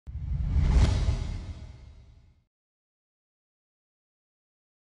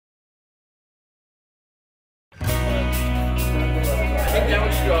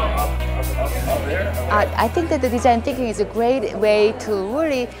I think that the design thinking is a great way to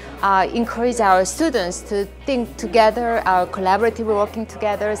really encourage our students to think together, collaboratively working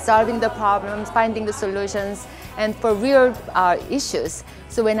together, solving the problems, finding the solutions, and for real issues.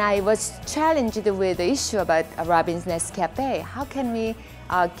 So when I was challenged with the issue about Robin's Nest Cafe, how can we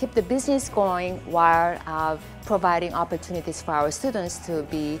keep the business going while providing opportunities for our students to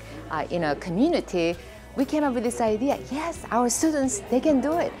be in a community, we came up with this idea. Yes, our students, they can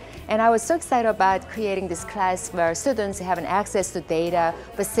do it. And I was so excited about creating this class where students have an access to data,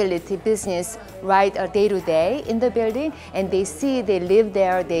 facility, business, right day to day in the building, and they see, they live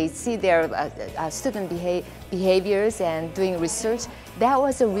there, they see their student behaviors and doing research. That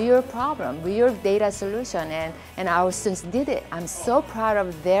was a real problem, real data solution, and our students did it. I'm so proud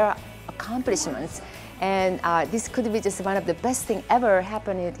of their accomplishments. And this could be just one of the best things ever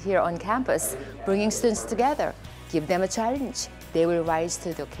happening here on campus, bringing students together, give them a challenge. They will rise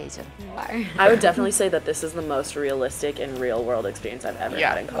to the occasion. I would definitely say that this is the most realistic and real-world experience I've ever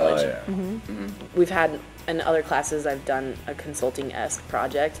had in college. We've had, in other classes, I've done a consulting-esque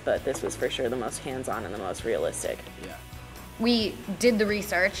project, but this was for sure the most hands-on and the most realistic. We did the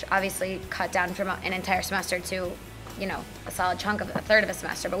research, obviously cut down from an entire semester to, you know, a solid chunk of a third of a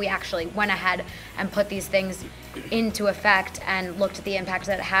semester, but we actually went ahead and put these things into effect and looked at the impact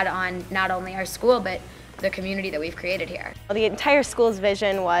that it had on not only our school, but the community that we've created here. The entire school's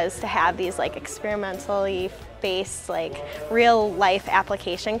vision was to have these like experimentally based, like real life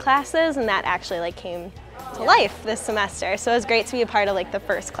application classes, and that actually like came to life this semester. So it was great to be a part of like the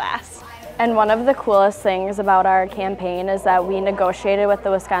first class. And one of the coolest things about our campaign is that we negotiated with the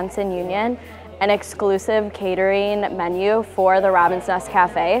Wisconsin Union an exclusive catering menu for the Robin's Nest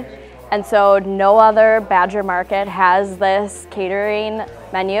Cafe. And so no other Badger market has this catering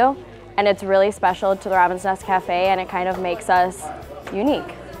menu. And it's really special to the Robin's Nest Cafe, and it kind of makes us unique,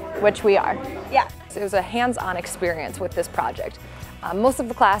 which we are. Yeah. It was a hands-on experience with this project. Most of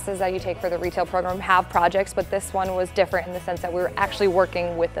the classes that you take for the retail program have projects, but this one was different in the sense that we were actually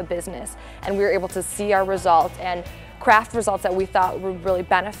working with a business, and we were able to see our results and craft results that we thought would really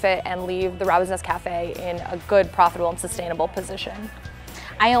benefit and leave the Robin's Nest Cafe in a good, profitable, and sustainable position.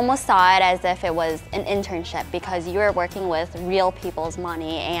 I almost saw it as if it was an internship because you were working with real people's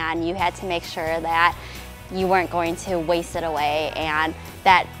money and you had to make sure that you weren't going to waste it away, and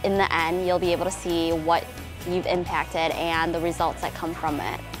that in the end you'll be able to see what you've impacted and the results that come from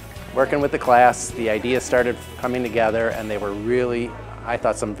it. Working with the class, the ideas started coming together, and they were really, I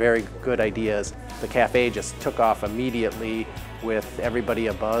thought, some very good ideas. The cafe just took off immediately with everybody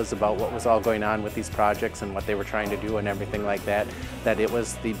abuzz about what was all going on with these projects and what they were trying to do and everything like that, that it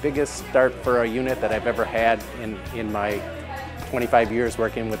was the biggest start for a unit that I've ever had in my 25 years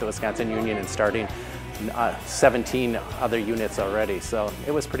working with the Wisconsin Union and starting 17 other units already. So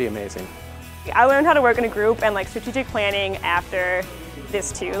it was pretty amazing. I learned how to work in a group and like strategic planning after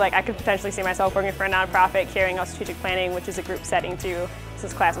this too. Like I could potentially see myself working for a nonprofit carrying out strategic planning, which is a group setting too. So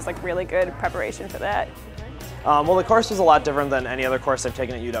this class was like really good preparation for that. Well, the course was a lot different than any other course I've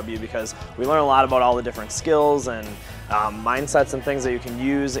taken at UW because we learned a lot about all the different skills and mindsets and things that you can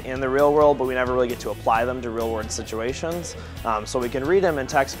use in the real world, but we never really get to apply them to real world situations. So we can read them in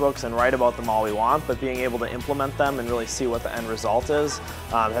textbooks and write about them all we want, but being able to implement them and really see what the end result is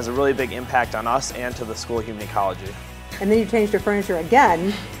has a really big impact on us and to the School of Human Ecology. And then you changed your furniture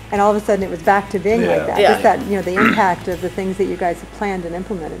again, and all of a sudden it was back to being like that. Just that, you know, the impact of the things that you guys have planned and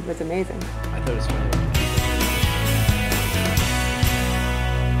implemented was amazing. I thought it was funny.